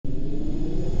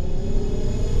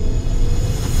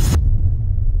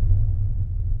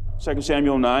2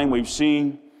 Samuel 9, we've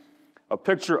seen a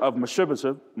picture of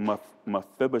Mephibosheth.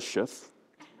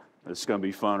 This is going to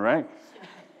be fun, right?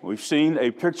 We've seen a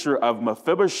picture of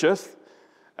Mephibosheth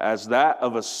as that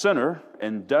of a sinner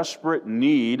in desperate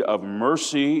need of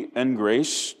mercy and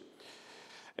grace.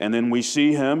 And then we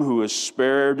see him who is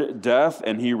spared death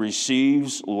and he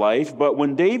receives life. But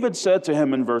when David said to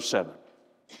him in verse 7,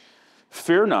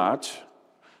 "Fear not,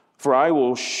 for I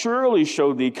will surely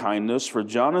show thee kindness for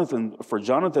Jonathan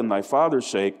thy father's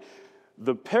sake,"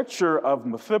 the picture of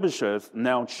Mephibosheth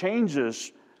now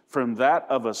changes from that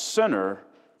of a sinner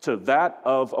to that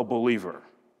of a believer.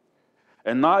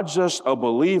 And not just a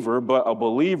believer, but a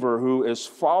believer who is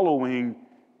following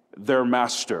their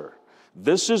master.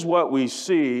 This is what we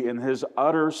see in his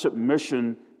utter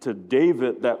submission to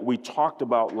David that we talked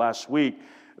about last week,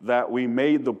 that we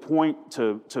made the point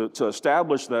to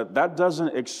establish that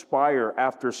doesn't expire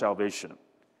after salvation.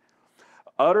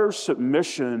 Utter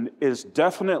submission is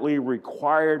definitely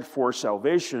required for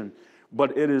salvation,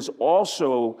 but it is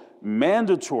also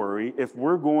mandatory if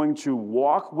we're going to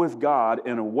walk with God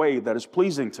in a way that is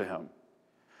pleasing to him.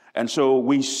 And so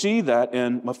we see that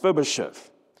in Mephibosheth.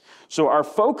 So our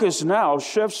focus now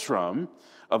shifts from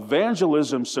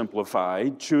evangelism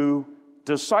simplified to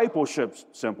discipleship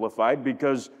simplified,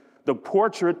 because the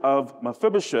portrait of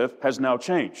Mephibosheth has now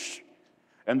changed.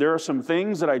 And there are some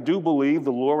things that I do believe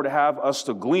the Lord would have us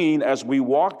to glean as we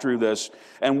walk through this.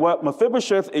 And what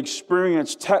Mephibosheth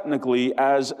experienced technically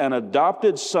as an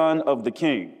adopted son of the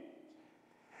king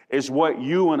is what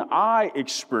you and I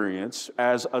experience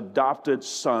as adopted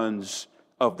sons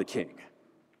of the king.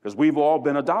 Because we've all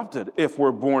been adopted if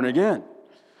we're born again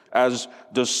as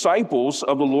disciples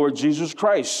of the Lord Jesus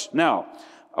Christ. Now,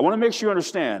 I want to make sure you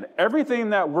understand, everything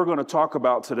that we're going to talk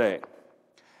about today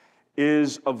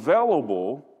is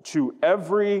available to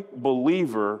every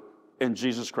believer in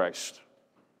Jesus Christ.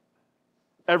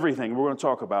 Everything we're going to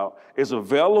talk about is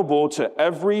available to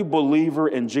every believer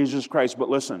in Jesus Christ. But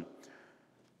listen,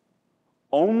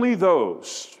 only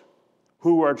those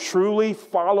who are truly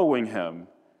following him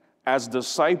as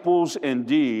disciples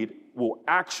indeed will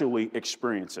actually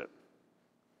experience it.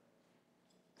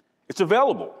 It's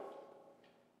available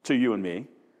to you and me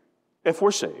if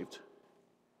we're saved.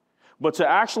 But to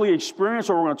actually experience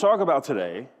what we're going to talk about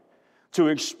today, to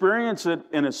experience it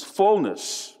in its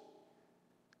fullness,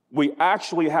 we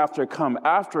actually have to come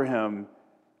after him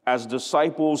as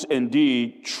disciples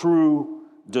indeed, true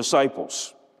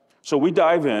disciples. So we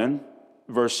dive in,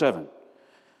 verse 7.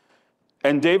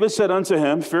 "And David said unto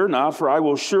him, Fear not, for I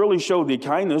will surely show thee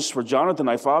kindness for Jonathan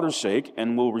thy father's sake,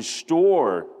 and will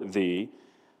restore thee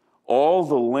all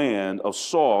the land of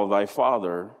Saul thy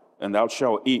father, and thou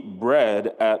shalt eat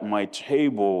bread at my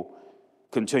table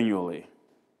continually."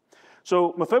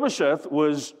 So Mephibosheth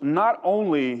was not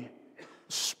only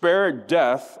spared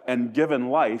death and given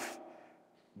life,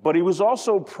 but he was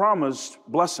also promised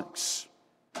blessings,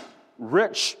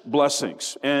 rich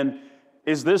blessings. And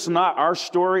is this not our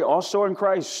story also in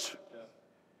Christ?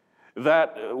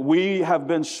 That we have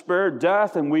been spared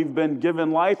death and we've been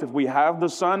given life. If we have the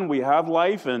Son, we have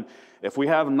life. And if we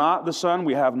have not the Son,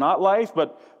 we have not life.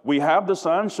 But we have the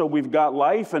Son, so we've got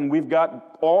life and we've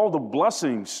got all the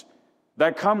blessings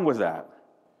that come with that.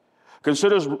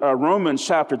 Consider Romans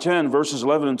chapter 10, verses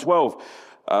 11 and 12.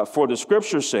 "For the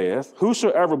scripture saith,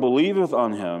 Whosoever believeth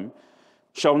on him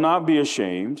shall not be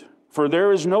ashamed. For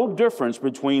there is no difference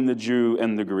between the Jew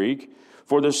and the Greek.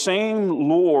 For the same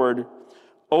Lord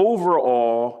over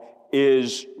all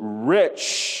is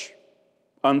rich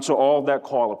unto all that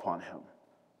call upon him."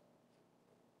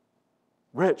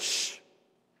 Rich.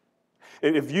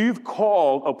 If you've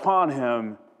called upon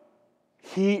him,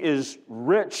 he is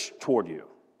rich toward you.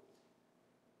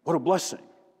 What a blessing.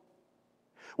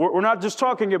 We're not just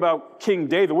talking about King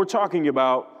David. We're talking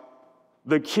about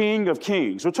the King of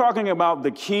Kings. We're talking about the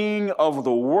King of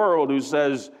the world who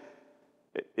says,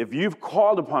 if you've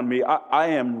called upon me, I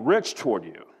am rich toward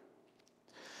you.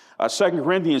 2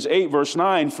 Corinthians 8, verse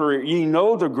 9, "For ye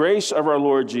know the grace of our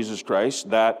Lord Jesus Christ,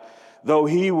 that though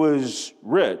he was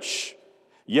rich,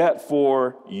 yet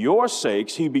for your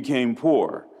sakes he became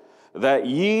poor, that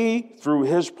ye through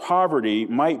his poverty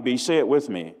might be," say it with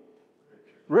me,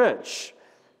 rich.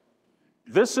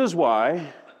 This is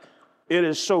why it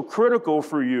is so critical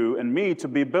for you and me to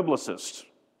be biblicists.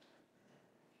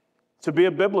 To be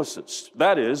a biblicist.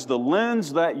 That is, the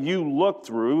lens that you look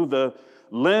through, the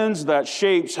lens that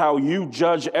shapes how you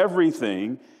judge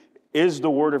everything, is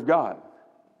the Word of God.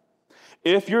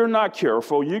 If you're not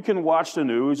careful, you can watch the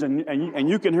news and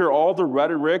you can hear all the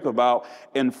rhetoric about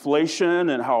inflation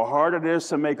and how hard it is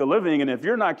to make a living. And if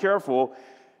you're not careful,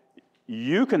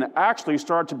 you can actually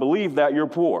start to believe that you're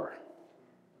poor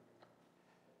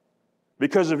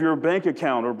because of your bank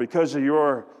account or because of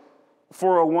your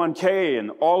 401k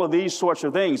and all of these sorts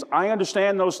of things. I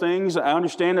understand those things. I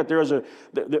understand that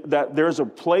there's a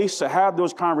place to have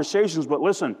those conversations. But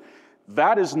listen,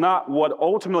 that is not what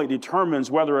ultimately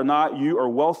determines whether or not you are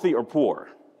wealthy or poor.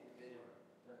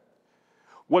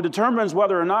 What determines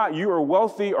whether or not you are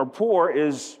wealthy or poor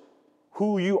is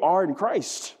who you are in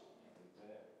Christ.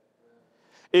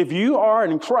 If you are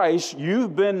in Christ,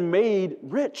 you've been made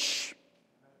rich.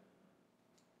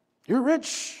 You're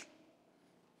rich.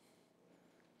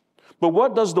 But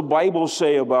what does the Bible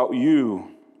say about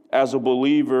you as a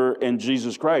believer in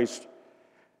Jesus Christ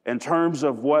in terms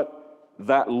of what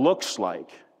that looks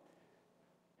like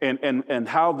and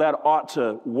how that ought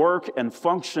to work and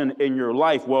function in your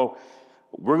life? Well,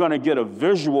 we're going to get a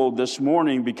visual this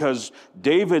morning because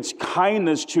David's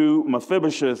kindness to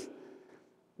Mephibosheth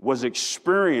was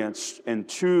experienced in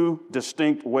two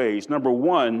distinct ways. Number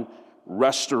one,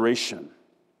 restoration.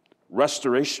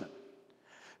 Restoration.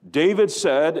 David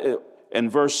said in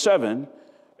verse 7,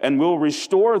 "And will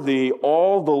restore thee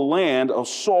all the land of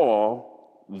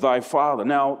Saul thy father."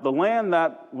 Now, the land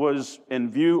that was in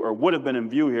view, or would have been in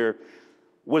view here,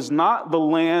 was not the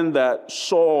land that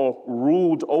Saul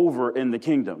ruled over in the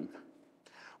kingdom.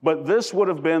 But this would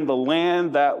have been the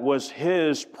land that was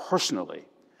his personally,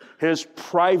 his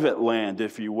private land,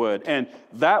 if you would. And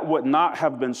that would not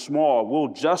have been small. We'll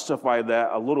justify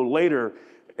that a little later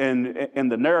in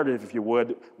the narrative, if you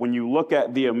would, when you look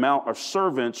at the amount of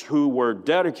servants who were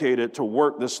dedicated to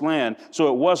work this land. So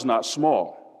it was not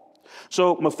small.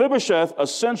 So Mephibosheth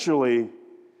essentially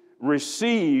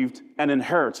received an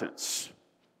inheritance,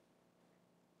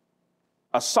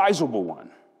 a sizable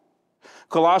one.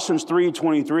 Colossians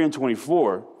 3:23 and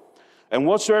 24, "And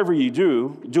whatsoever ye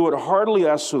do, do it heartily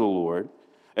as to the Lord,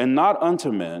 and not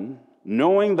unto men,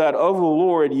 knowing that of the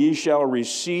Lord ye shall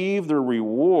receive the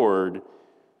reward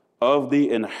of the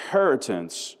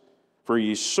inheritance, for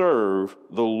ye serve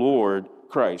the Lord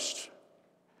Christ."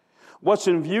 What's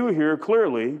in view here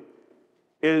clearly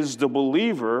is the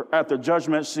believer at the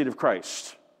judgment seat of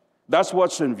Christ. That's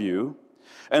what's in view.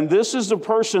 And this is the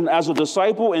person as a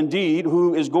disciple indeed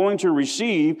who is going to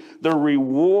receive the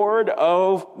reward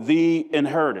of the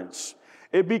inheritance.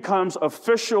 It becomes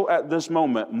official at this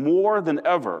moment more than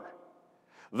ever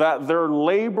that their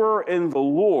labor in the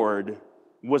Lord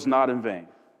was not in vain.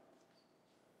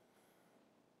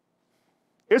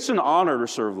 It's an honor to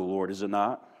serve the Lord, is it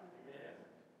not?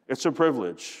 It's a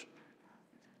privilege.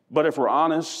 But if we're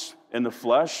honest, in the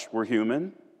flesh, we're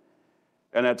human.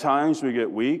 And at times we get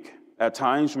weak. At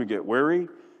times we get weary.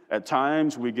 At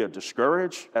times we get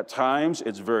discouraged. At times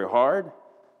it's very hard.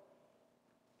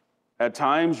 At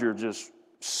times you're just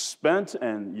spent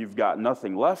and you've got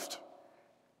nothing left.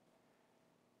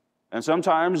 And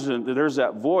sometimes there's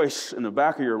that voice in the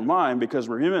back of your mind, because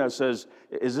we're human, that says,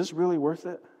 is this really worth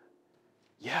it?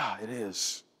 Yeah, it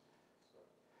is.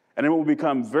 And it will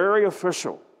become very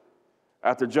official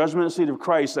at the judgment seat of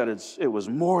Christ that it was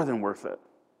more than worth it.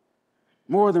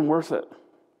 More than worth it.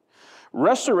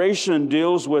 Restoration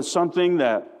deals with something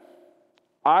that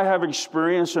I have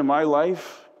experienced in my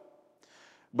life,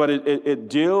 but it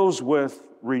deals with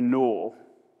renewal.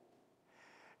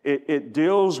 It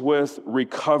deals with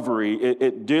recovery.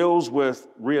 It deals with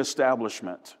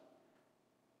reestablishment.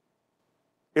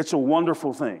 It's a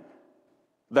wonderful thing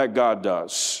that God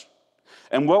does.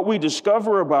 And what we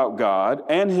discover about God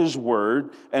and His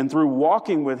Word and through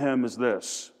walking with Him is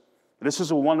this. This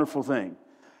is a wonderful thing.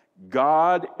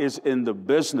 God is in the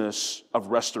business of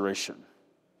restoration.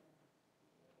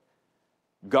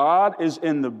 God is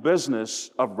in the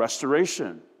business of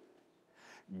restoration.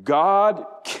 God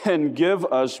can give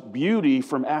us beauty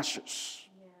from ashes.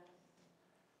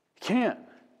 He can.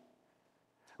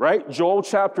 Right? Joel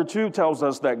chapter 2 tells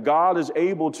us that God is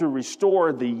able to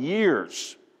restore the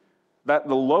years that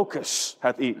the locust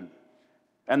hath eaten,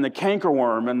 and the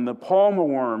cankerworm and the palmer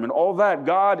worm and all that.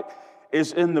 God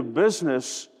is in the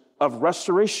business of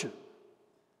restoration.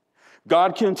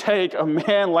 God can take a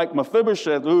man like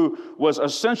Mephibosheth, who was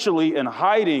essentially in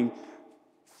hiding,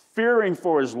 fearing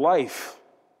for his life,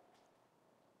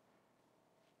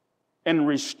 and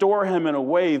restore him in a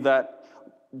way that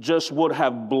just would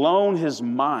have blown his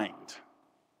mind.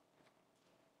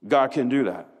 God can do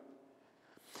that.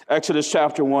 Exodus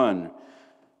chapter 1,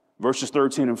 verses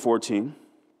 13 and 14.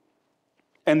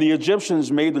 "And the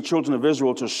Egyptians made the children of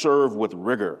Israel to serve with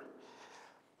rigor,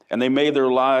 and they made their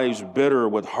lives bitter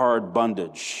with hard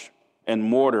bondage, in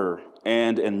mortar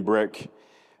and in brick,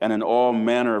 and in all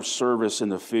manner of service in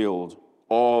the field,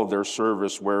 all their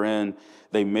service wherein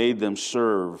they made them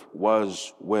serve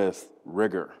was with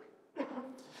rigor.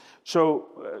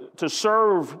 So to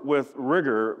serve with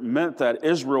rigor meant that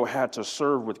Israel had to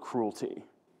serve with cruelty.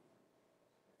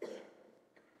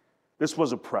 This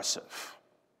was oppressive.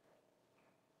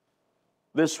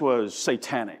 This was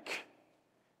satanic.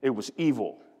 It was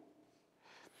evil.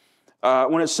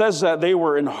 When it says that they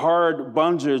were in hard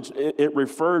bondage, it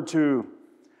referred to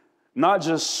not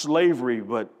just slavery,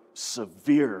 but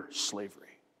severe slavery.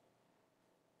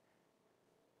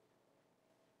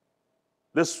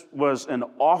 This was an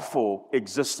awful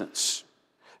existence.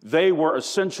 They were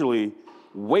essentially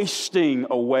wasting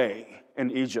away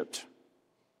in Egypt.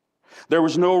 There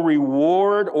was no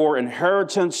reward or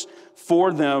inheritance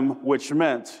for them, which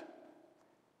meant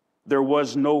there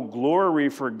was no glory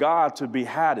for God to be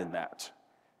had in that.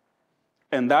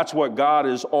 And that's what God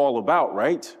is all about,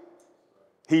 right?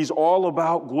 He's all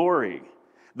about glory.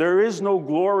 There is no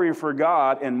glory for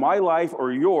God in my life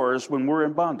or yours when we're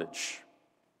in bondage.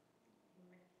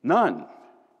 None.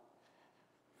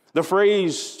 The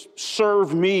phrase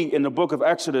serve me in the book of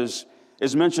Exodus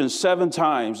is mentioned 7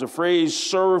 times. The phrase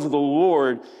serve the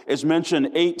Lord is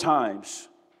mentioned 8 times.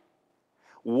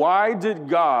 Why did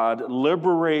God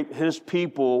liberate his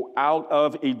people out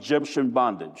of Egyptian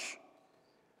bondage?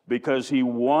 Because he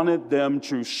wanted them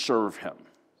to serve him.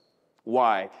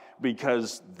 Why?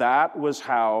 Because that was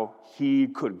how he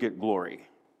could get glory.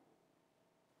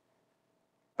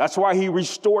 That's why he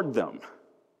restored them,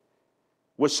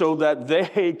 was so that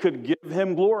they could give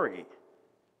him glory.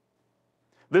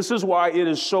 This is why it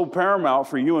is so paramount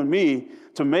for you and me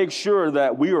to make sure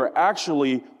that we are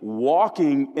actually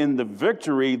walking in the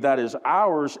victory that is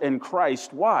ours in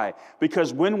Christ. Why?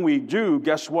 Because when we do,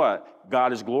 guess what?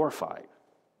 God is glorified.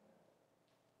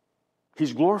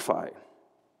 He's glorified.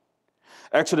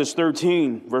 Exodus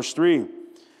 13, verse 3.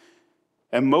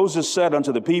 And Moses said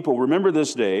unto the people, remember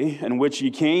this day in which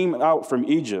ye came out from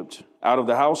Egypt, out of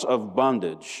the house of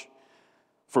bondage.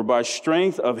 For by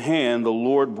strength of hand the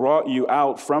Lord brought you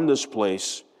out from this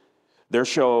place. There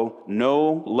shall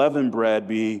no leavened bread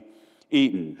be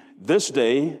eaten. This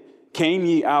day came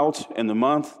ye out in the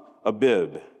month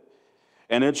Abib.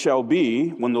 And it shall be,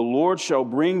 when the Lord shall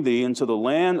bring thee into the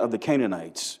land of the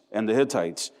Canaanites, and the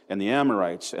Hittites, and the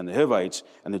Amorites, and the Hivites,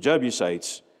 and the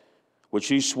Jebusites, which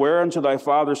he sware unto thy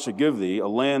fathers to give thee, a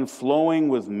land flowing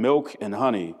with milk and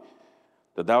honey,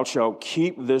 that thou shalt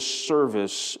keep this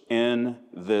service in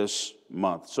this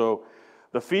month. So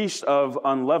the Feast of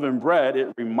Unleavened Bread,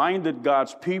 it reminded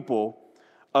God's people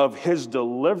of his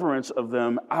deliverance of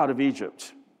them out of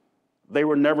Egypt. They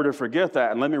were never to forget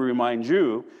that. And let me remind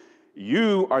you,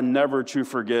 you are never to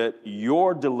forget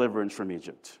your deliverance from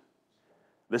Egypt.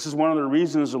 This is one of the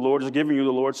reasons the Lord is giving you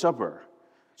the Lord's Supper,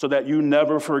 so that you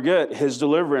never forget his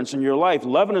deliverance in your life.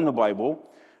 Leaven in the Bible,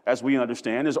 as we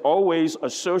understand, is always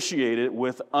associated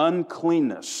with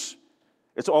uncleanness.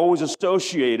 It's always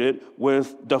associated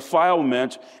with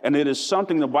defilement, and it is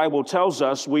something the Bible tells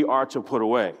us we are to put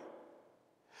away.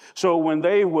 So when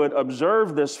they would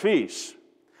observe this feast,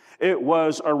 it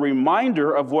was a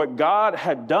reminder of what God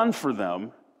had done for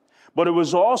them, but it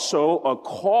was also a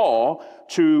call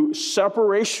to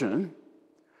separation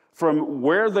from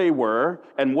where they were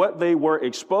and what they were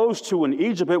exposed to in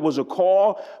Egypt. It was a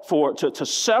call to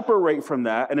separate from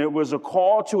that, and it was a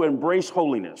call to embrace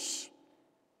holiness.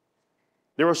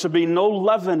 There was to be no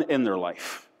leaven in their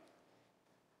life.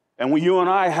 And you and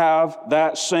I have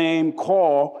that same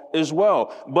call as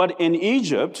well. But in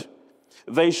Egypt,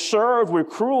 they served with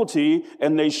cruelty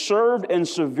and they served in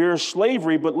severe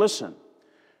slavery. But listen,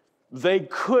 they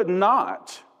could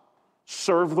not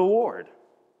serve the Lord.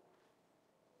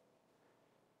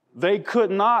 They could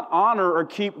not honor or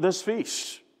keep this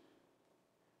feast.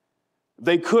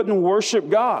 They couldn't worship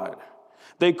God.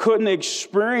 They couldn't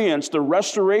experience the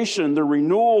restoration, the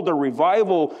renewal, the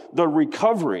revival, the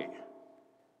recovery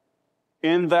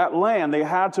in that land. They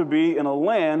had to be in a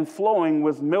land flowing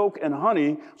with milk and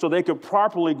honey so they could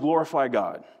properly glorify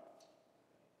God.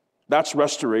 That's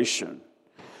restoration.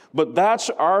 But that's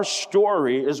our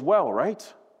story as well,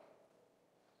 right?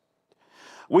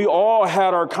 We all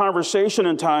had our conversation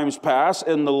in times past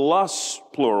in the lusts,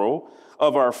 plural,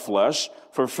 of our flesh,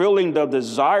 fulfilling the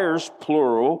desires,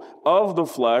 plural, of the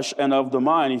flesh and of the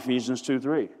mind, Ephesians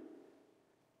 2:3.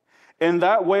 In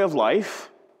that way of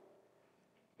life,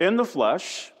 in the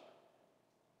flesh,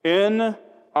 in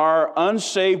our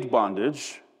unsaved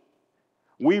bondage,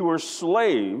 we were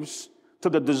slaves to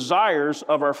the desires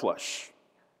of our flesh.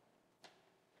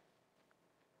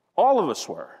 All of us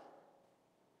were.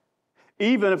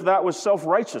 Even if that was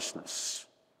self-righteousness,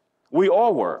 we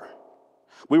all were.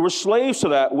 We were slaves to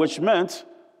that, which meant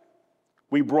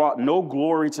we brought no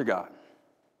glory to God.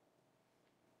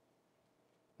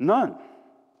 None.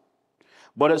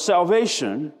 But at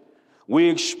salvation, we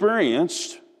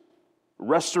experienced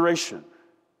restoration.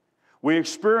 We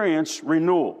experienced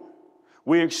renewal.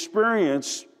 We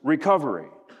experienced recovery.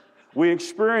 We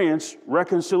experienced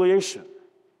reconciliation.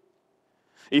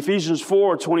 Ephesians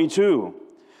 4:22,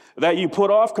 that you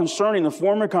put off concerning the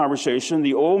former conversation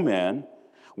the old man,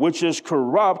 which is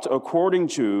corrupt according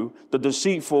to the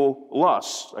deceitful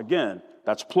lusts. Again,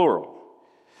 that's plural.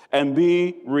 And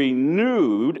be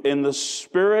renewed in the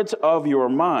spirit of your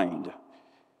mind,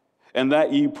 and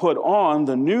that ye put on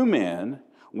the new man,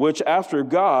 which after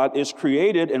God is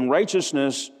created in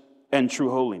righteousness and true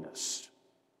holiness.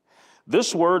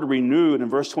 This word renewed in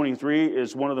verse 23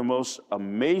 is one of the most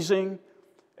amazing,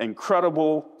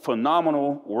 incredible,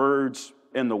 phenomenal words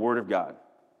in the Word of God.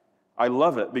 I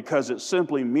love it because it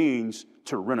simply means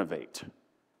to renovate.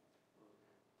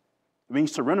 It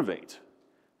means to renovate.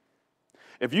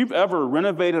 If you've ever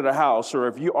renovated a house, or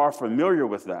if you are familiar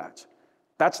with that,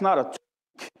 that's not a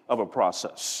tweak of a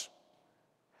process.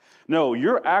 No,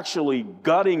 you're actually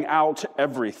gutting out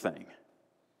everything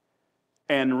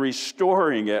and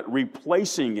restoring it,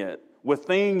 replacing it with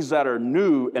things that are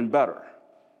new and better.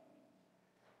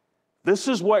 This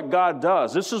is what God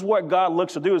does. This is what God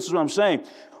looks to do. This is what I'm saying.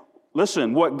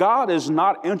 Listen, what God is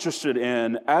not interested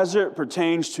in as it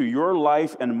pertains to your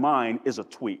life and mine is a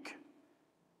tweak.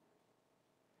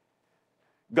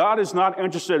 God is not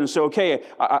interested in saying, okay,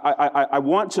 I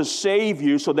want to save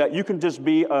you so that you can just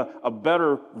be a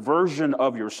better version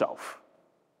of yourself.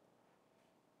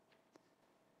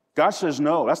 God says,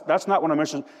 no, that's not what I'm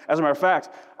interested in. As a matter of fact,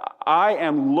 I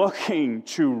am looking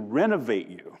to renovate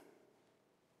you.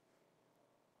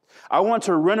 I want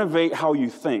to renovate how you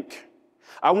think.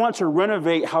 I want to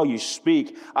renovate how you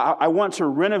speak. I want to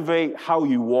renovate how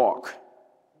you walk.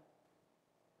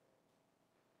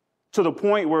 To the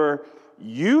point where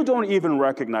you don't even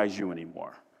recognize you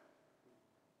anymore.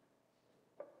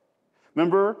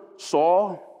 Remember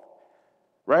Saul,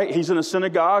 right? He's in a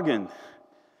synagogue and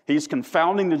he's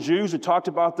confounding the Jews. We talked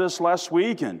about this last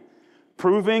week and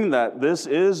proving that this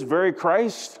is very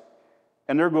Christ.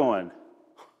 And they're going,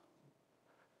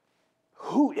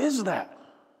 who is that?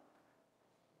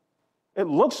 It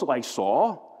looks like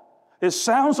Saul. It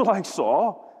sounds like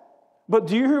Saul. But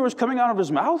do you hear what's coming out of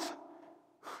his mouth?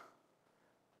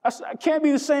 I can't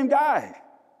be the same guy.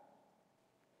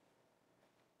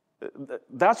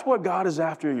 That's what God is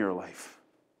after in your life.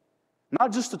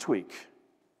 Not just a tweak,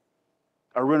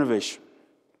 a renovation.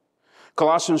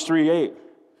 Colossians 3:8.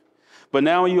 But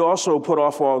now you also put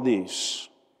off all these: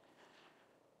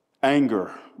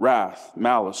 anger, wrath,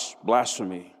 malice,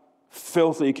 blasphemy,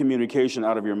 filthy communication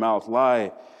out of your mouth.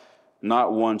 Lie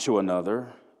not one to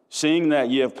another, seeing that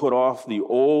ye have put off the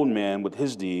old man with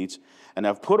his deeds, and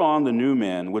have put on the new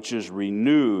man, which is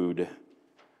renewed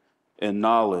in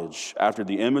knowledge after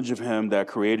the image of him that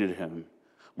created him,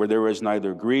 where there is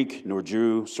neither Greek nor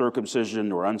Jew, circumcision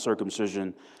nor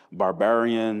uncircumcision,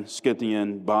 barbarian,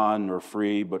 Scythian, bond nor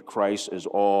free, but Christ is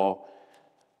all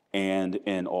and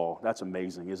in all. That's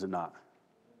amazing, is it not?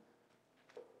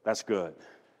 That's good.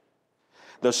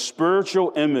 The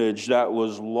spiritual image that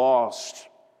was lost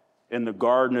in the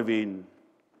Garden of Eden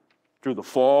through the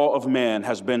fall of man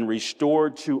has been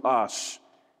restored to us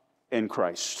in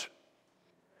Christ.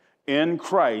 In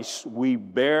Christ, we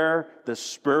bear the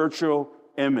spiritual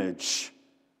image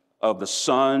of the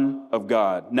Son of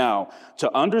God. Now,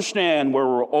 to understand where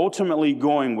we're ultimately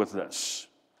going with this,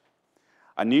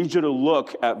 I need you to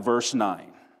look at verse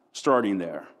 9, starting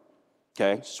there.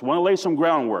 Okay? Just want to lay some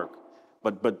groundwork,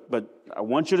 but I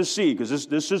want you to see, because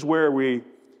this is where we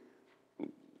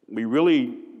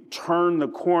really turn the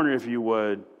corner, if you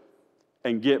would,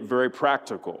 and get very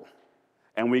practical.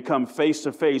 And we come face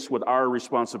to face with our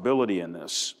responsibility in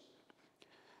this.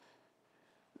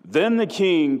 Then the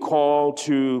king called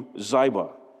to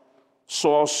Ziba,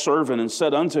 Saul's servant, and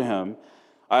said unto him,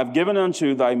 I have given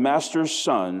unto thy master's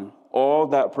son all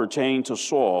that pertain to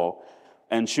Saul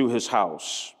and to his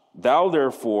house. Thou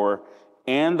therefore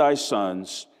and thy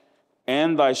sons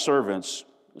and thy servants,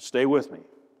 stay with me,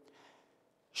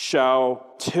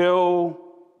 shall till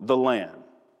the land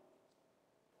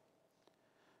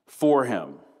for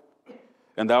him,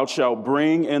 and thou shalt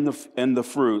bring in the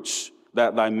fruits,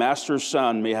 that thy master's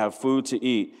son may have food to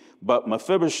eat. But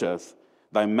Mephibosheth,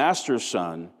 thy master's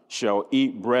son, shall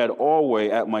eat bread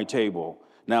always at my table.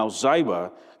 Now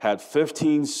Ziba had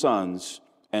 15 sons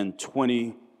and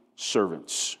 20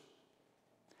 servants.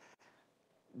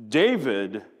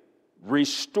 David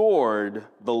restored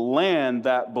the land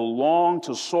that belonged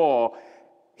to Saul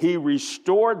he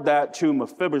restored that to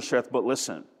Mephibosheth, but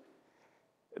listen,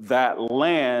 that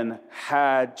land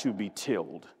had to be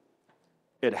tilled.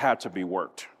 It had to be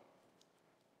worked.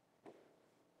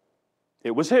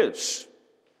 It was his,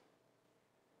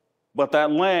 but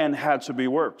that land had to be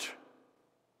worked.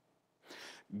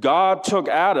 God took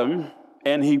Adam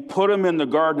and he put him in the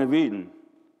Garden of Eden.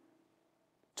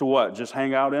 To what? Just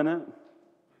hang out in it?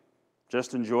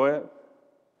 Just enjoy it?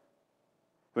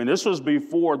 I mean, this was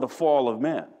before the fall of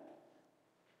man.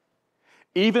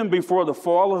 Even before the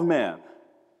fall of man,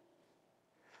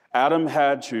 Adam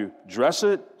had to dress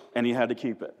it and he had to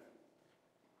keep it.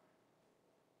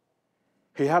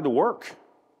 He had to work.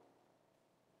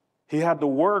 He had to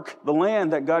work the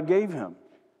land that God gave him.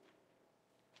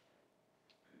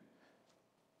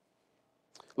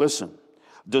 Listen,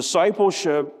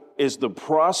 discipleship is the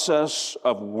process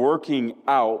of working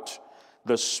out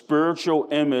the spiritual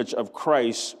image of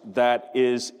Christ that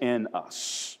is in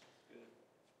us.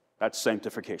 That's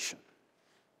sanctification.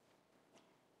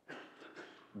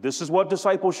 This is what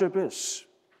discipleship is.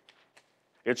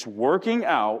 It's working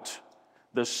out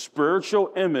the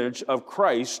spiritual image of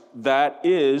Christ that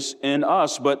is in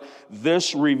us. But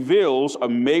this reveals a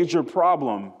major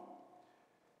problem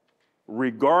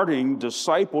regarding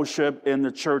discipleship in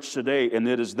the church today, and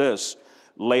it is this: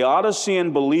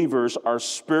 Laodicean believers are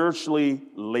spiritually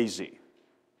lazy.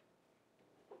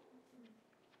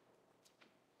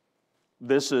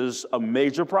 This is a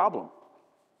major problem.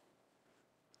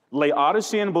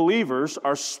 Laodicean believers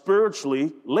are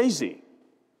spiritually lazy.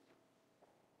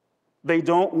 They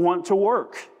don't want to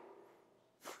work.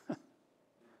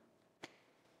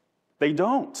 They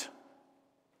don't.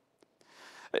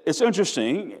 It's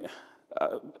interesting,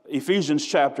 Ephesians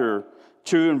chapter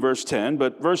 2 and verse 10,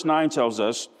 but verse 9 tells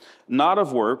us, not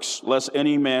of works, lest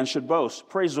any man should boast.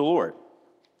 Praise the Lord.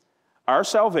 Our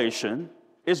salvation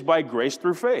is by grace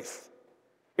through faith.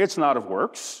 It's not of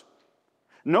works.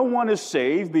 No one is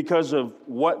saved because of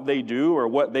what they do or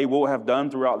what they will have done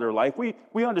throughout their life. We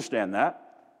understand that.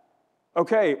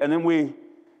 Okay, and then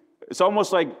it's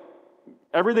almost like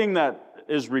everything that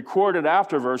is recorded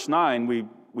after verse 9,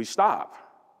 we stop.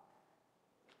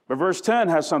 But verse 10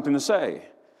 has something to say.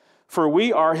 For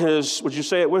we are his, would you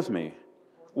say it with me?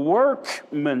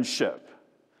 Workmanship.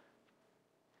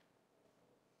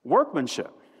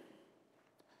 Workmanship.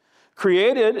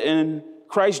 Created in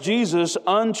Christ Jesus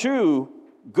unto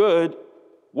good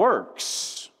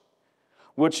works,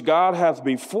 which God hath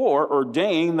before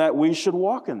ordained that we should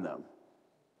walk in them.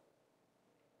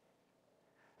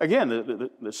 Again,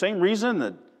 the same reason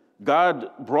that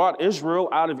God brought Israel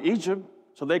out of Egypt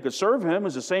so they could serve him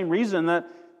is the same reason that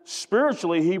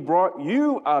spiritually he brought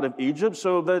you out of Egypt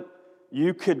so that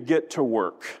you could get to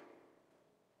work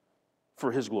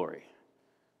for his glory.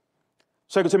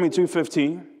 2 Timothy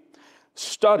 2:15,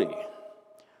 study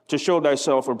to show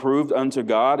thyself approved unto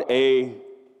God, a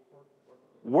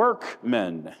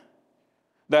workman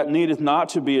that needeth not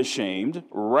to be ashamed,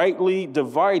 rightly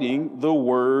dividing the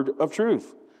word of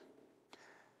truth.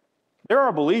 There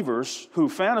are believers who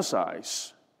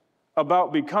fantasize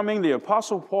about becoming the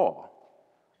Apostle Paul,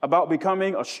 about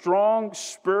becoming a strong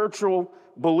spiritual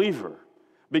believer,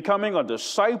 becoming a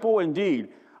disciple indeed,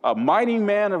 a mighty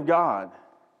man of God,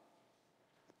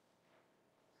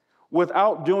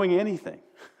 without doing anything.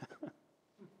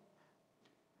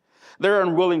 They're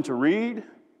unwilling to read.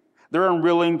 They're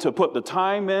unwilling to put the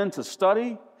time in to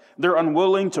study. They're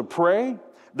unwilling to pray.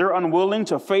 They're unwilling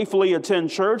to faithfully attend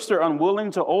church. They're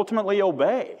unwilling to ultimately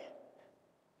obey.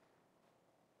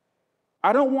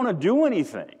 I don't want to do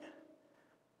anything,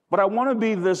 but I want to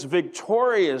be this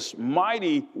victorious,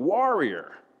 mighty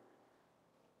warrior.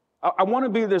 I want to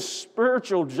be this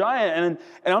spiritual giant,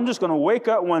 and I'm just going to wake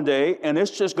up one day, and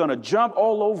it's just going to jump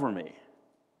all over me.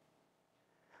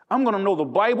 I'm going to know the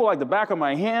Bible like the back of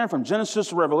my hand from Genesis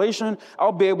to Revelation.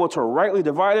 I'll be able to rightly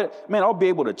divide it. Man, I'll be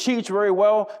able to teach very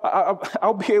well.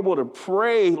 I'll be able to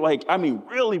pray,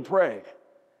 really pray.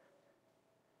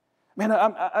 Man,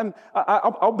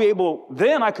 I'll be able,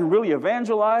 then I can really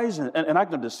evangelize, and I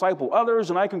can disciple others,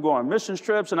 and I can go on mission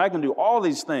trips, and I can do all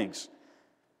these things.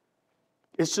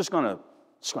 It's just going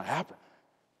to happen.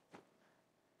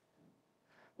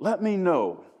 Let me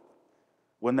know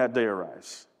when that day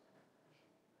arrives.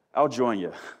 I'll join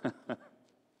you.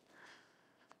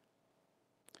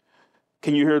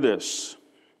 Can you hear this?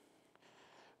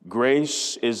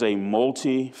 Grace is a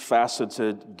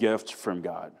multifaceted gift from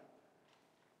God.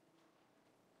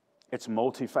 It's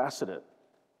multifaceted.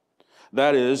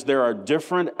 That is, there are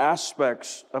different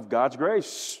aspects of God's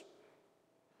grace.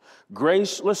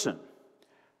 Grace, listen,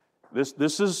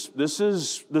 this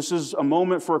is a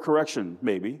moment for correction,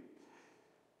 maybe.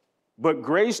 But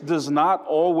grace does not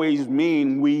always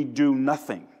mean we do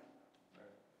nothing.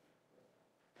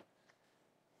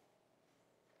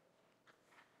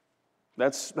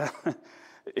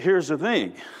 Here's the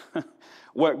thing.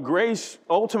 What grace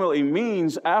ultimately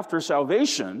means after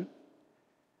salvation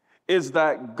is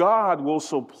that God will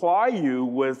supply you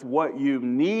with what you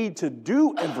need to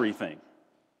do everything,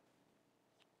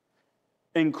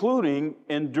 including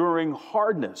enduring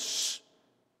hardness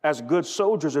as good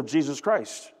soldiers of Jesus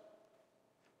Christ.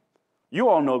 You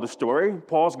all know the story.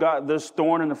 Paul's got this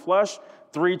thorn in the flesh.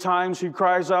 3 times he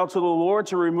cries out to the Lord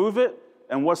to remove it.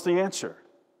 And what's the answer?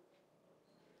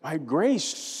 My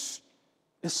grace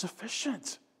is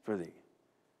sufficient for thee.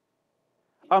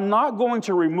 I'm not going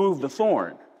to remove the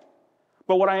thorn,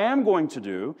 but what I am going to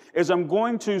do is I'm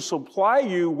going to supply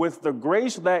you with the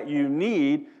grace that you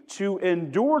need to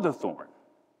endure the thorn.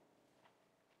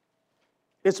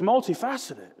 It's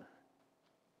multifaceted.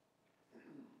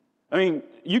 I mean,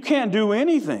 you can't do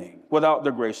anything without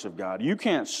the grace of God. You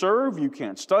can't serve, you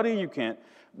can't study, you can't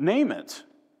name it.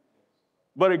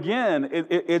 But again,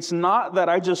 it's not that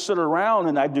I just sit around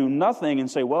and I do nothing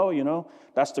and say, well, you know,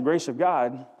 that's the grace of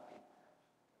God.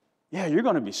 Yeah, you're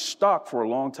going to be stuck for a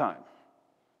long time.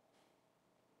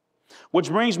 Which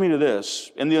brings me to this.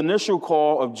 In the initial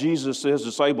call of Jesus to his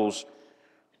disciples,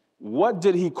 what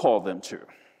did he call them to?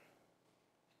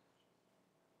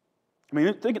 I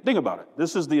mean, think about it.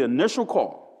 This is the initial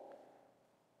call.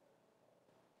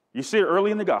 You see it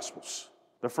early in the Gospels,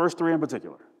 the first 3 in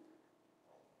particular.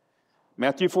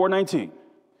 Matthew 4:19.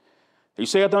 He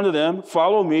saith unto them,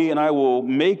 follow me, and I will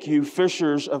make you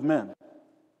fishers of men.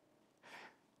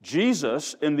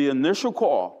 Jesus, in the initial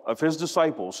call of his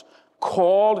disciples,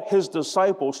 called his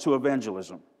disciples to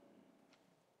evangelism.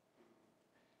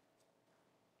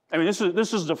 I mean,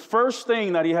 this is the first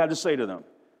thing that he had to say to them.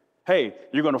 Hey,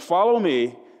 you're going to follow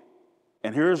me,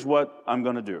 and here's what I'm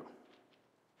going to do.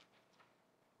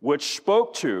 Which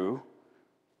spoke to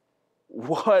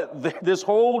what this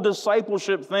whole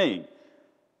discipleship thing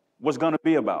was going to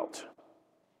be about.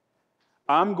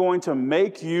 I'm going to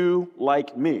make you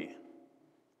like me.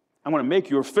 I'm going to make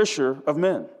you a fisher of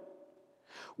men.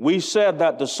 We said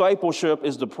that discipleship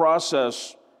is the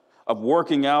process of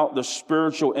working out the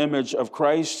spiritual image of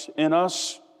Christ in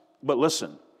us. But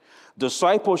listen,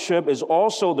 discipleship is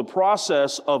also the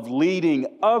process of leading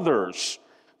others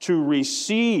to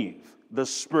receive the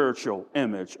spiritual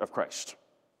image of Christ.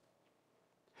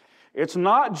 It's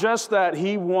not just that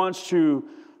he wants to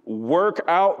work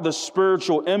out the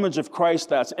spiritual image of Christ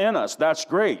that's in us. That's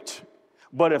great.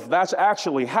 But if that's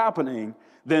actually happening,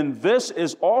 then this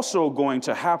is also going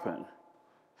to happen,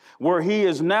 where he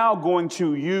is now going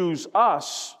to use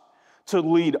us to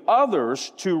lead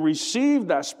others to receive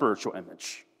that spiritual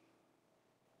image.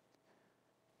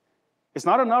 It's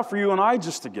not enough for you and I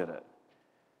just to get it.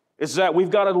 It's that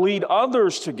we've got to lead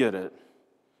others to get it.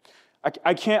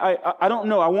 I don't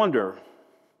know, I wonder.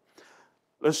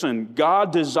 Listen,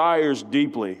 God desires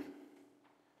deeply.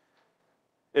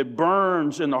 It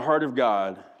burns in the heart of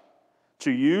God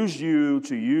to use you,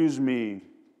 to use me,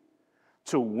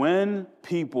 to win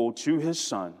people to his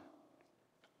Son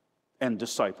and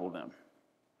disciple them.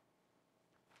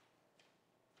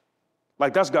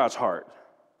 Like, that's God's heart.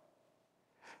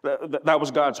 That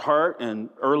was God's heart and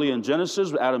early in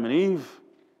Genesis with Adam and Eve.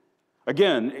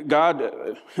 Again,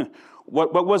 God,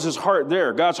 what was his heart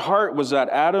there? God's heart was that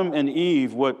Adam and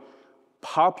Eve would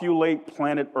populate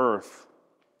planet Earth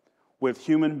with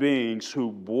human beings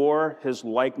who bore his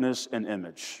likeness and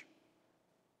image.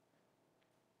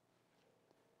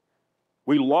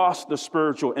 We lost the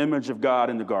spiritual image of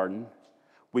God in the garden.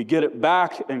 We get it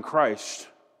back in Christ.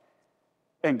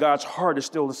 And God's heart is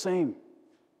still the same.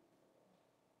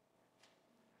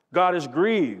 God is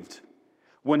grieved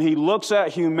when he looks at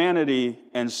humanity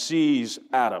and sees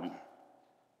Adam.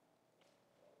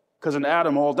 Because in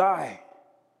Adam all die.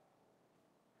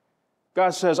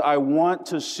 God says, I want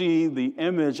to see the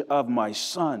image of my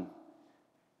Son.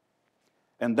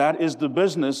 And that is the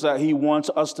business that he wants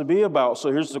us to be about. So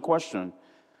here's the question.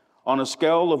 On a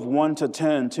scale of 1 to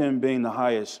 10, 10 being the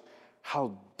highest,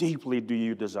 how deeply do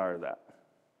you desire that?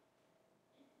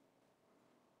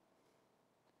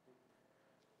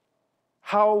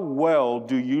 How well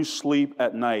do you sleep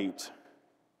at night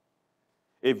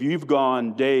if you've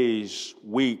gone days,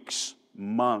 weeks,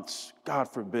 months,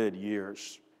 God forbid,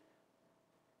 years,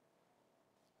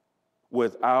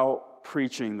 without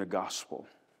preaching the gospel?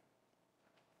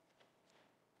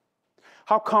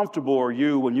 How comfortable are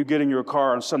you when you get in your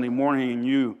car on Sunday morning and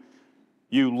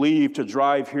you leave to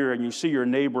drive here and you see your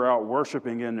neighbor out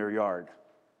worshiping in their yard,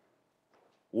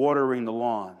 watering the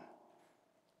lawn,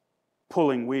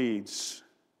 pulling weeds,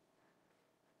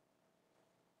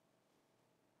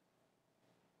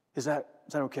 Is that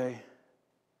okay?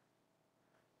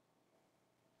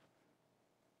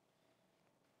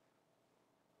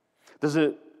 Does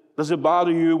it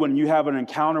bother you when you have an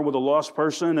encounter with a lost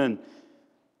person and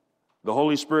the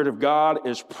Holy Spirit of God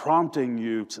is prompting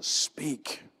you to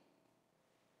speak?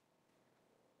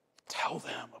 Tell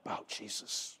them about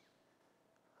Jesus.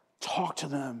 Talk to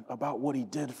them about what he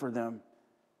did for them.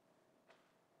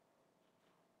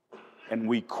 And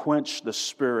we quench the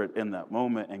Spirit in that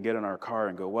moment and get in our car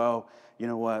and go, well, you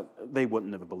know what? They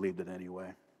wouldn't have believed it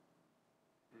anyway.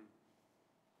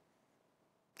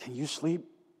 Can you sleep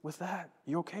with that?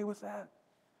 You okay with that?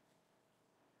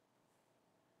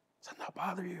 Does that not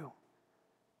bother you?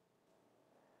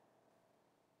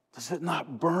 Does it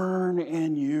not burn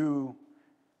in you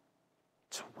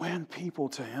to win people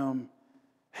to him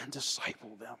and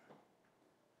disciple them?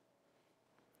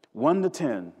 1 to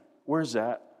 10, where's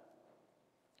that?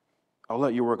 I'll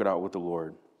let you work it out with the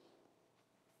Lord.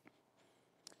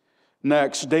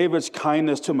 Next, David's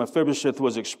kindness to Mephibosheth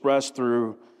was expressed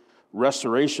through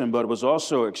restoration, but it was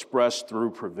also expressed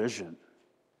through provision.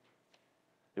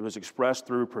 It was expressed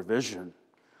through provision.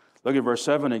 Look at verse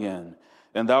 7 again.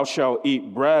 And thou shalt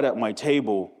eat bread at my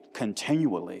table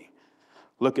continually.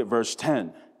 Look at verse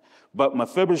 10. But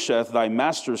Mephibosheth, thy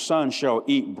master's son, shall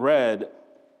eat bread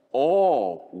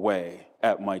always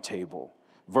at my table.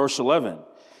 Verse 11.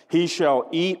 He shall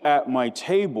eat at my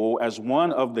table as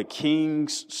one of the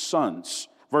king's sons.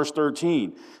 Verse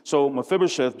 13, so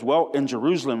Mephibosheth dwelt in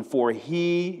Jerusalem, for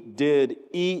he did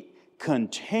eat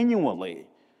continually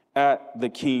at the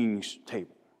king's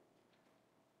table.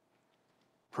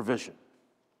 Provision.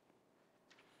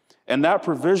 And that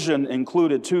provision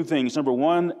included two things. Number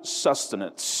one,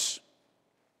 sustenance.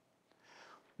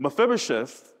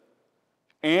 Mephibosheth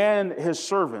and his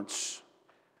servants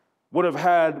would have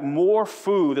had more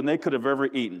food than they could have ever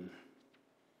eaten.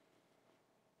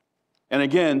 And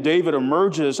again, David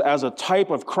emerges as a type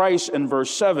of Christ in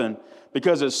verse 7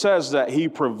 because it says that he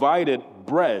provided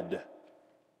bread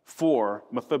for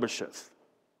Mephibosheth.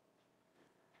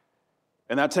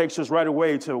 And that takes us right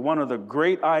away to one of the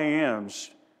great I ams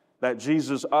that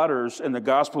Jesus utters in the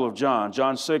Gospel of John.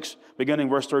 John 6, beginning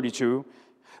verse 32.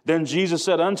 Then Jesus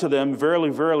said unto them, Verily,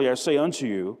 verily, I say unto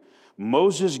you,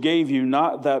 Moses gave you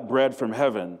not that bread from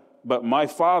heaven, but my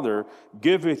Father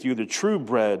giveth you the true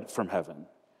bread from heaven.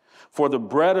 For the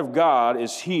bread of God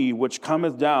is he which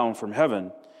cometh down from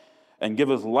heaven, and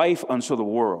giveth life unto the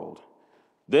world.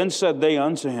 Then said they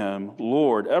unto him,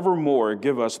 Lord, evermore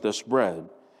give us this bread.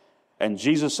 And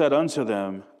Jesus said unto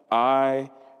them,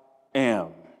 I am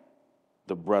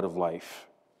the bread of life.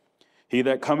 He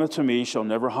that cometh to me shall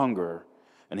never hunger,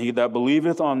 and he that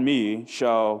believeth on me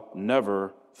shall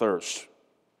never thirst.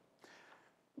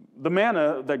 The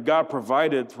manna that God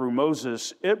provided through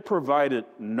Moses, it provided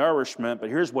nourishment, but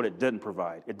here's what it didn't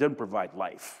provide. It didn't provide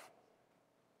life.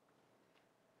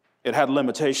 It had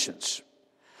limitations.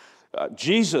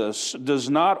 Jesus does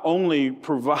not only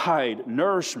provide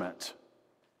nourishment,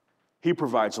 he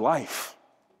provides life.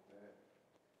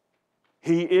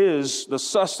 He is the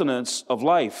sustenance of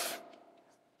life.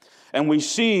 And we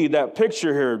see that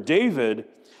picture here. David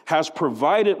has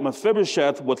provided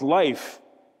Mephibosheth with life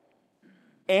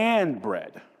and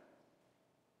bread.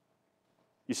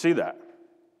 You see that?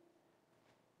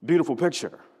 Beautiful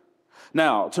picture.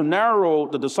 Now, to narrow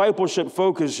the discipleship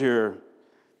focus here,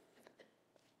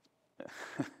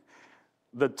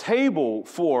 the table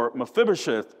for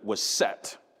Mephibosheth was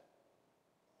set.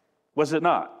 Was it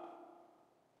not?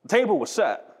 The table was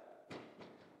set.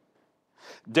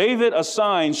 David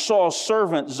assigned Saul's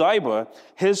servant Ziba,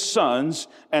 his sons,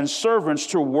 and servants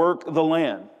to work the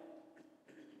land,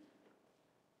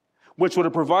 which would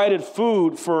have provided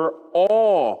food for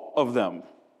all of them.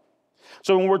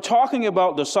 So when we're talking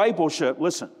about discipleship,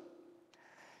 listen,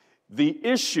 the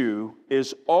issue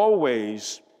is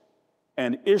always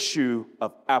an issue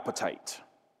of appetite.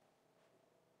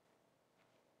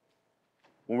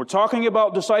 When we're talking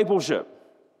about discipleship,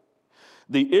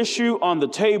 the issue on the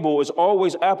table is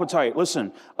always appetite.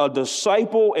 Listen, a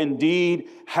disciple indeed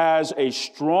has a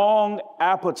strong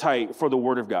appetite for the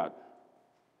Word of God.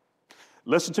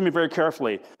 Listen to me very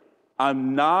carefully.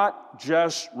 I'm not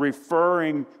just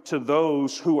referring to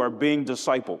those who are being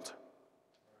discipled.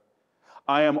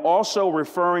 I am also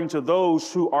referring to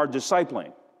those who are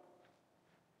discipling.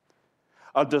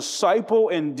 A disciple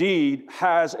indeed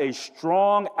has a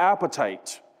strong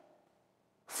appetite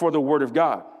for the Word of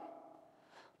God.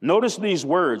 Notice these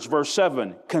words, verse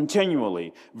 7,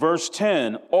 continually. Verse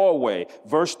 10, always.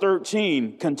 Verse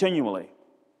 13, continually.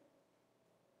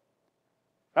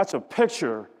 That's a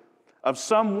picture of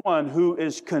someone who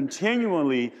is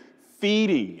continually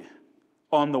feeding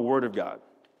on the Word of God.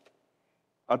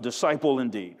 A disciple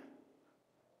indeed.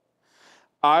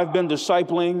 I've been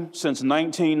discipling since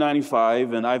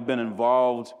 1995, and I've been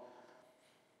involved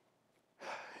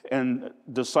in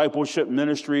discipleship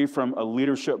ministry from a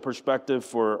leadership perspective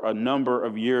for a number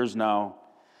of years now.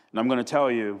 And I'm going to tell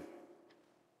you,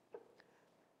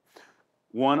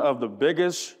 one of the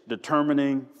biggest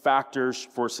determining factors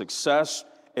for success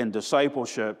in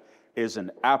discipleship is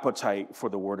an appetite for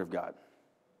the Word of God.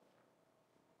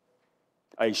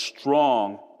 A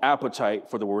strong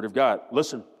appetite for the Word of God.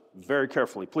 Listen very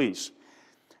carefully, please.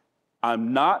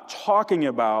 I'm not talking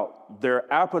about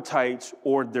their appetites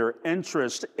or their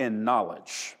interest in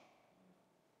knowledge.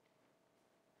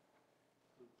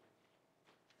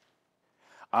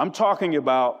 I'm talking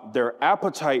about their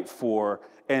appetite for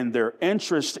and their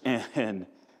interest in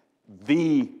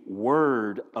the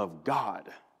Word of God.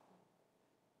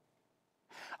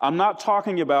 I'm not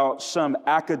talking about some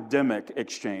academic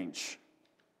exchange.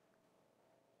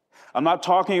 I'm not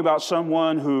talking about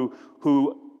someone who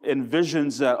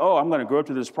envisions that, oh, I'm going to go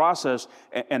through this process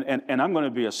and I'm going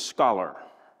to be a scholar,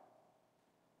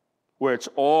 where it's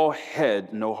all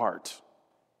head, no heart.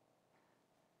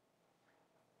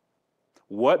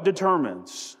 What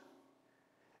determines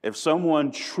if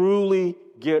someone truly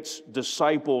gets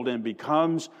discipled and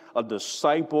becomes a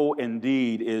disciple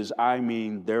indeed is,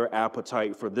 their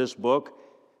appetite for this book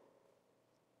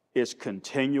is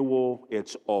continual,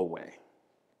 it's always.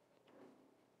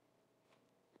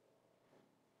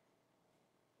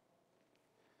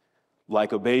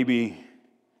 Like a baby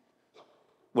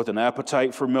with an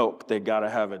appetite for milk, they got to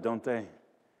have it, don't they?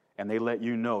 And they let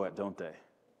you know it, don't they?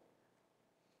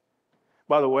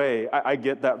 By the way, I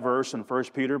get that verse in 1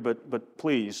 Peter, but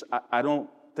please, I don't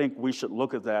think we should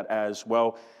look at that as,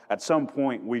 well, at some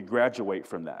point we graduate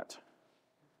from that.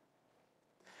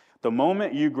 The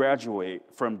moment you graduate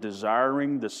from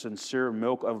desiring the sincere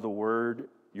milk of the Word,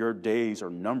 your days are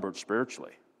numbered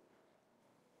spiritually.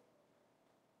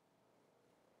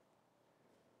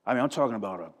 I'm talking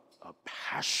about a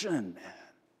passion, man,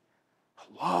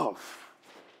 a love.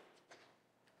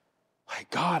 Like,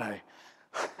 God, I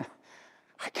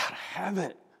gotta have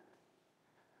it.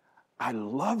 I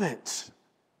love it.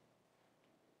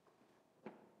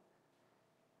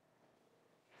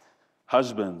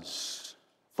 Husbands,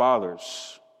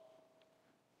 fathers,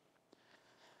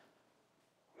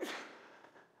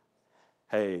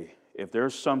 hey, if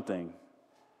there's something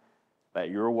that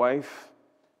your wife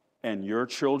and your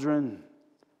children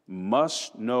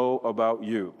must know about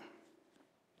you,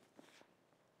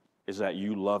 is that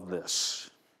you love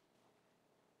this.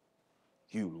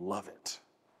 You love it.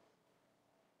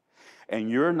 And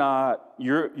you're not,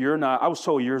 I was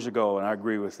told years ago, and I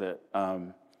agree with it.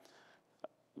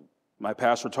 My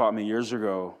pastor taught me years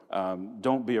ago,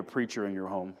 don't be a preacher in your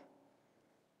home,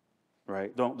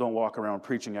 right? Don't walk around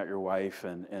preaching at your wife.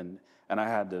 And I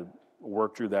had to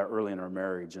work through that early in our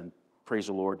marriage, and praise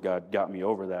the Lord, God got me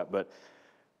over that. But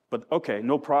okay,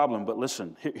 no problem. But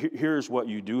listen, here's what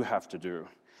you do have to do.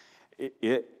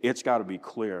 It's got to be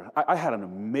clear. I had an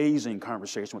amazing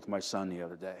conversation with my son the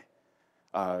other day.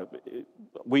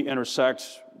 We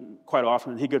intersect quite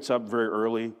often. He gets up very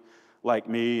early, like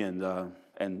me, and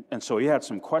so he had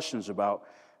some questions about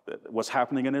what's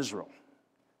happening in Israel.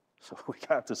 So we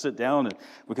got to sit down and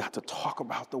we got to talk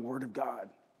about the Word of God.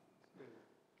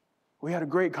 We had a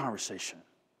great conversation,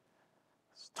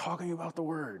 talking about the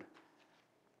Word.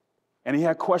 And he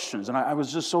had questions, and I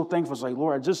was just so thankful. I was like,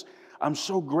 Lord, I'm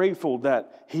so grateful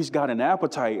that he's got an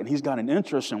appetite and he's got an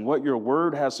interest in what your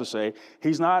Word has to say.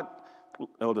 He's not,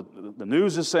 the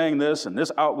news is saying this, and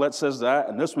this outlet says that,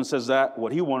 and this one says that.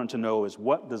 What he wanted to know is,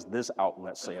 what does this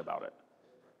outlet say about it?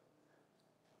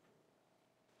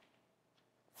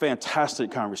 Fantastic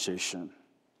conversation.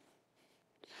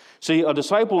 See, a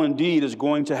disciple indeed is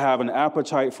going to have an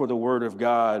appetite for the Word of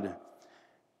God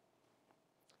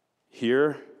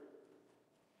here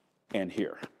and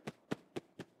here.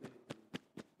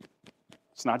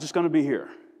 It's not just going to be here,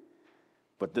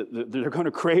 but they're going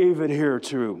to crave it here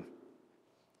too.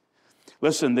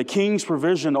 Listen, the king's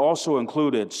provision also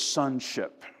included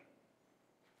sonship.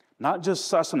 Not just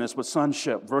sustenance, but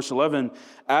sonship. Verse 11,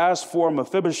 as for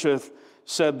Mephibosheth,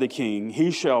 said the king,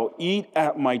 he shall eat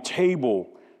at my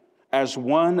table as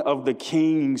one of the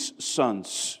king's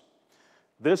sons.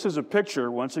 This is a picture,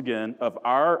 once again, of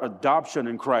our adoption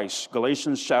in Christ.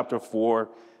 Galatians chapter 4,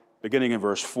 beginning in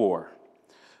verse 4.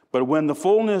 But when the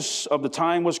fullness of the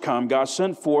time was come, God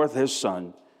sent forth his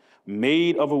Son,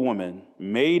 made of a woman,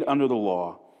 made under the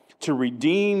law, to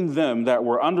redeem them that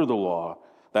were under the law,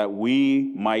 that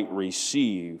we might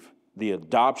receive the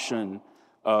adoption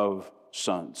of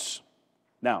sons.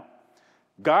 Now,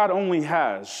 God only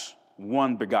has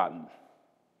one begotten.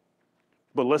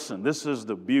 But listen, this is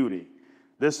the beauty.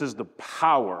 This is the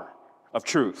power of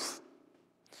truth.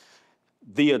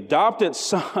 The adopted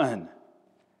son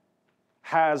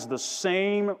has the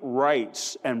same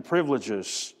rights and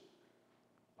privileges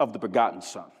of the begotten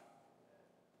son.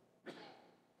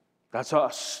 That's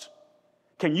us.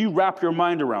 Can you wrap your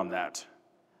mind around that?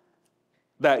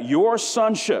 That your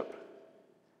sonship,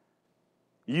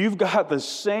 you've got the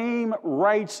same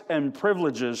rights and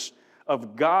privileges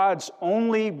of God's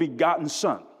only begotten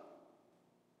son.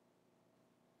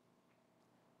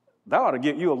 That ought to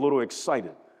get you a little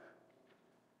excited.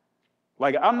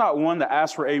 Like, I'm not one to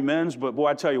ask for amens, but boy,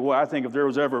 I tell you what, I think if there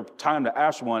was ever time to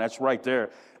ask one, that's right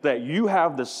there. That you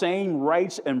have the same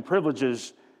rights and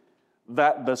privileges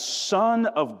that the Son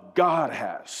of God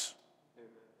has.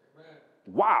 Amen.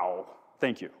 Wow.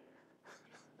 Thank you.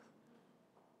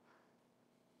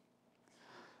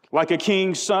 Like a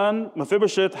king's son,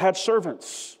 Mephibosheth had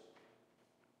servants.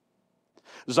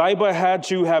 Ziba had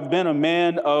to have been a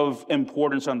man of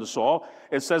importance unto Saul.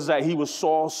 It says that he was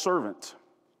Saul's servant.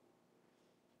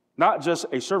 Not just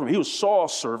a servant, he was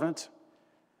Saul's servant.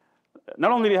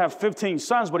 Not only did he have 15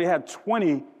 sons, but he had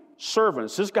 20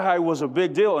 servants. This guy was a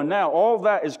big deal, and now all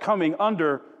that is coming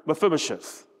under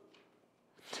Mephibosheth.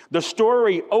 The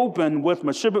story opened with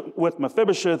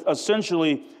Mephibosheth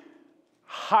essentially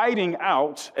hiding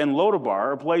out in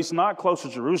Lodabar, a place not close to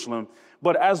Jerusalem.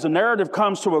 But as the narrative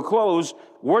comes to a close,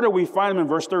 where do we find him in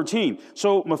verse 13?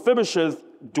 So Mephibosheth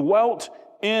dwelt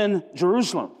in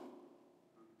Jerusalem.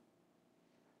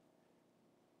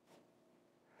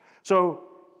 So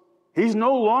he's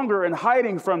no longer in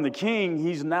hiding from the king.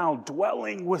 He's now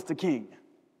dwelling with the king.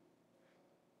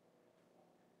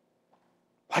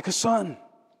 Like a son.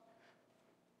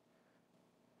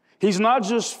 He's not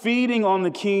just feeding on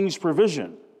the king's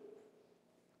provision.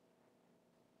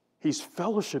 He's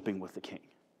fellowshipping with the king.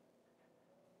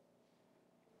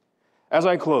 As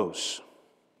I close,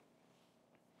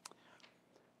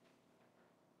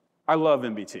 I love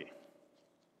MBT.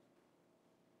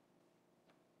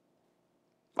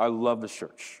 I love the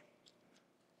church.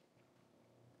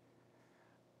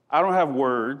 I don't have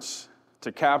words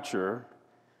to capture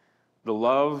the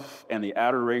love and the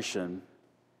adoration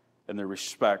and the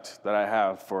respect that I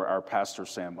have for our pastor,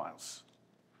 Sam Miles.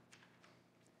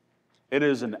 It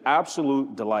is an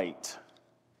absolute delight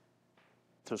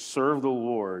to serve the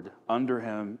Lord under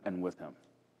him and with him.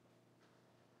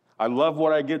 I love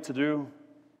what I get to do.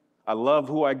 I love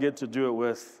who I get to do it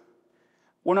with.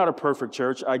 We're not a perfect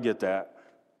church, I get that.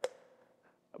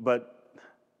 But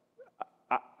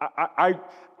I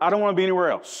don't want to be anywhere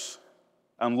else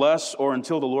unless or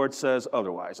until the Lord says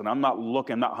otherwise. And I'm not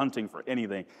hunting for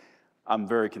anything. I'm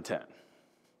very content.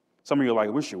 Some of you are like,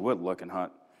 I wish you would look and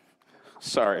hunt.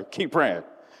 Sorry, keep praying.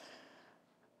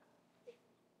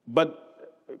 But,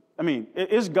 I mean,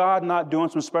 is God not doing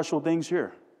some special things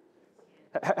here?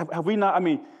 Have we not? I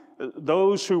mean,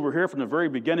 those who were here from the very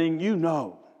beginning, you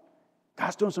know,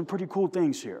 God's doing some pretty cool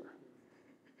things here.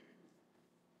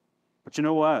 But you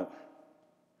know what?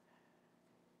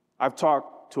 I've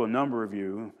talked to a number of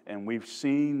you, and we've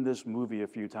seen this movie a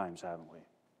few times, haven't we?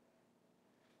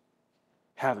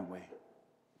 Haven't we?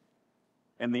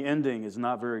 And the ending is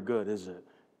not very good, is it?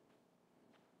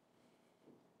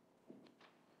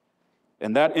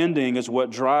 And that ending is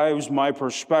what drives my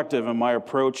perspective and my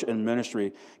approach in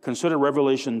ministry. Consider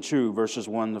Revelation 2, verses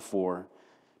 1 to 4.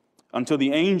 Until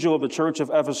the angel of the church of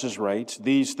Ephesus writes,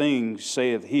 these things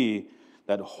saith he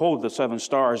that holdeth the 7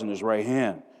 stars in his right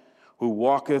hand, who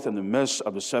walketh in the midst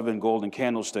of the 7 golden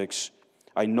candlesticks.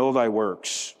 I know thy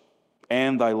works,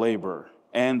 and thy labor,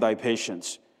 and thy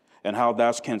patience, and how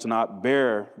thou canst not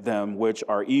bear them which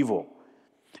are evil.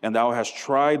 And thou hast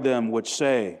tried them which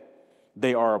say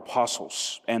they are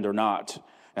apostles, and are not,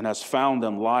 and hast found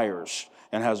them liars,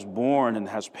 and hast borne and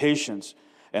hast patience,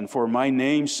 and for my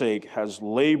name's sake has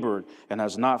labored and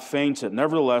has not fainted.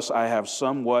 Nevertheless, I have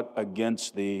somewhat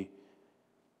against thee,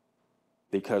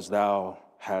 because thou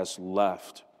hast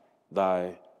left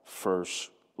thy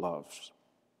first loves.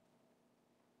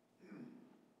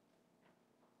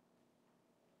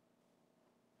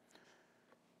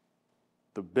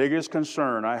 The biggest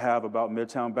concern I have about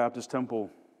Midtown Baptist Temple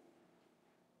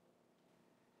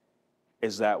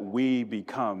is that we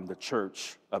become the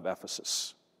church of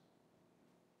Ephesus.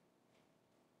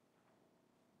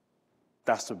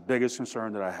 That's the biggest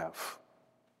concern that I have.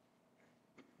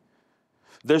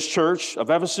 This church of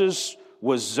Ephesus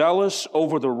was zealous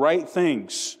over the right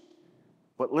things.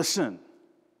 But listen,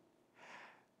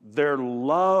 their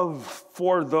love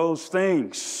for those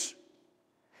things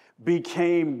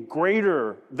became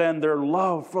greater than their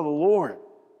love for the Lord.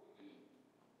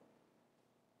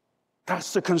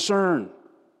 That's the concern.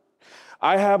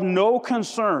 I have no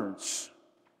concerns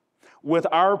with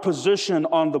our position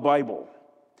on the Bible.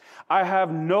 I have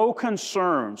no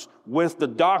concerns with the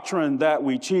doctrine that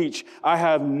we teach. I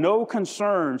have no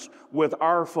concerns with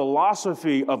our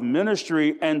philosophy of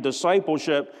ministry and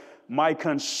discipleship. My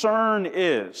concern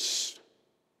is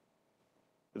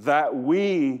that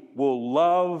we will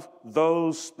love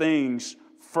those things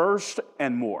first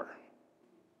and more.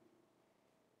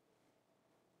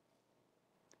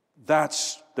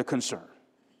 That's the concern.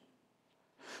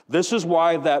 This is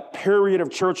why that period of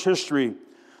church history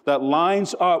that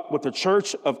lines up with the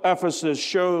church of Ephesus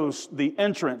shows the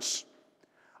entrance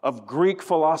of Greek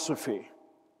philosophy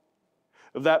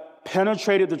that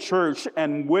penetrated the church,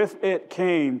 and with it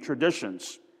came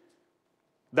traditions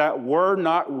that were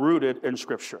not rooted in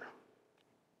Scripture.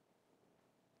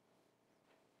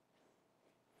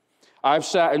 I've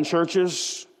sat in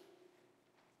churches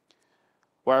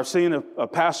where I've seen a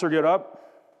pastor get up,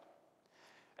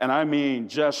 and I mean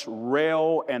just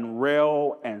rail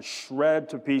and shred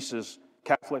to pieces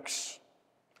Catholics,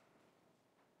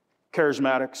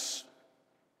 charismatics,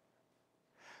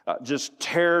 just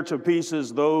tear to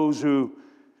pieces those who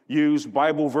use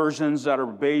Bible versions that are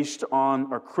based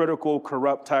on a critical,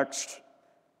 corrupt text.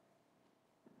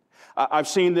 I've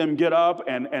seen them get up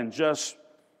and just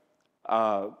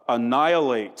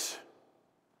annihilate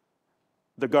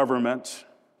the government.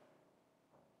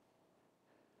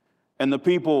 And the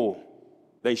people,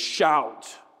 they shout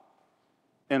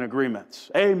in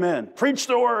agreement. Amen. Preach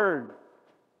the word.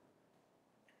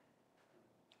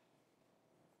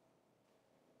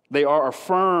 They are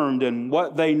affirmed in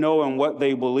what they know and what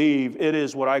they believe. It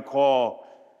is what I call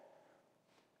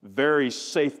very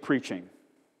safe preaching.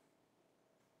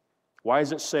 Why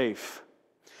is it safe?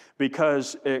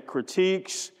 Because it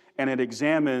critiques and it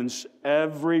examines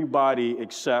everybody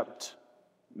except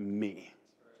me.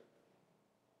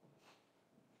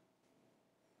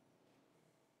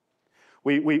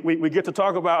 We get to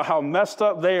talk about how messed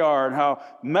up they are and how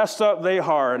messed up they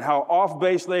are and how off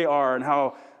base they are and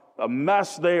how a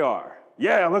mess they are.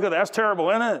 Yeah, look at that. That's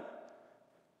terrible, isn't it?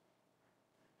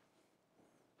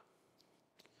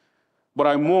 But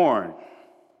I mourn.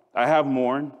 I have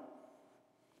mourned.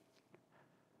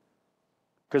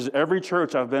 Because every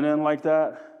church I've been in like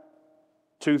that,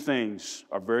 two things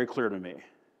are very clear to me.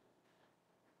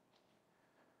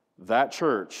 That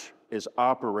church is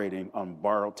operating on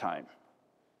borrowed time.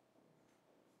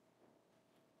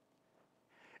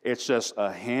 It's just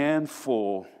a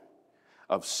handful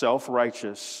of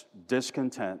self-righteous,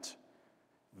 discontent,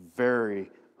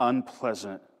 very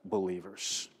unpleasant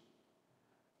believers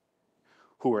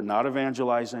who are not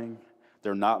evangelizing,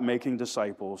 they're not making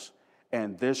disciples,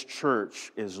 and this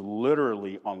church is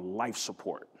literally on life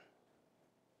support.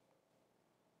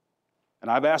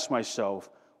 And I've asked myself,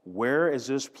 where is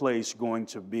this place going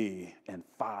to be in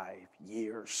 5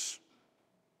 years?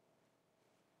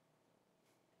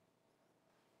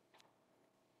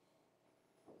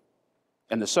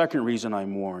 And the second reason I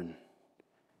mourn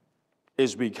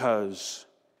is because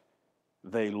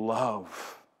they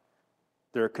love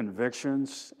their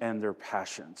convictions and their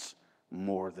passions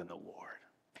more than the Lord.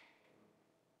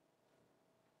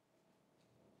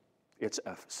 It's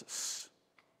Ephesus.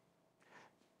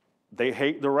 They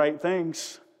hate the right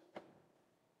things.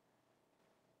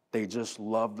 They just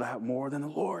love that more than the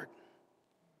Lord.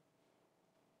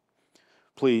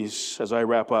 Please, as I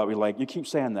wrap up, you're like, you keep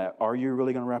saying that. Are you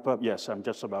really going to wrap up? Yes, I'm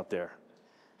just about there.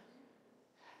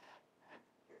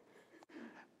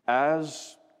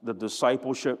 As the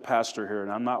discipleship pastor here,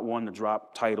 and I'm not one to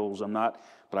drop titles, but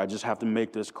I just have to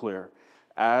make this clear.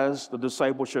 As the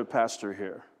discipleship pastor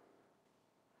here,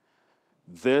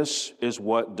 this is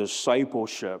what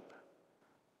discipleship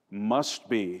must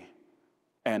be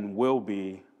and will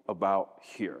be about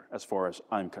here, as far as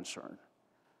I'm concerned.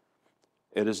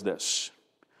 It is this.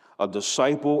 A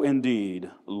disciple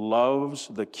indeed loves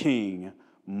the king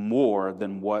more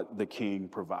than what the king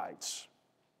provides.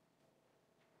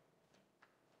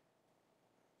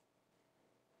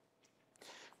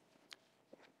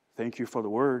 Thank you for the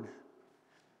word.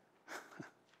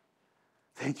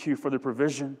 Thank you for the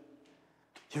provision.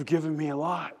 You've given me a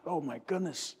lot. Oh my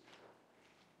goodness.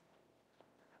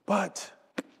 But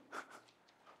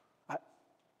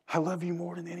I love you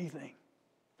more than anything.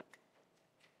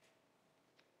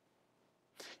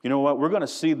 You know what? We're going to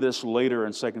see this later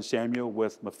in 2 Samuel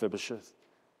with Mephibosheth.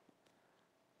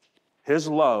 His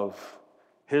love,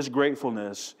 his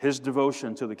gratefulness, his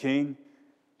devotion to the king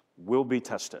will be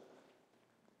tested.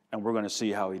 And we're going to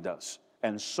see how he does.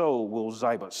 And so will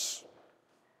Zibus.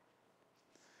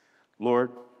 Lord,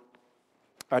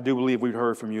 I do believe we've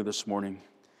heard from you this morning.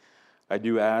 I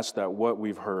do ask that what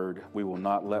we've heard, we will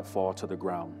not let fall to the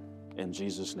ground. In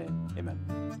Jesus' name, amen.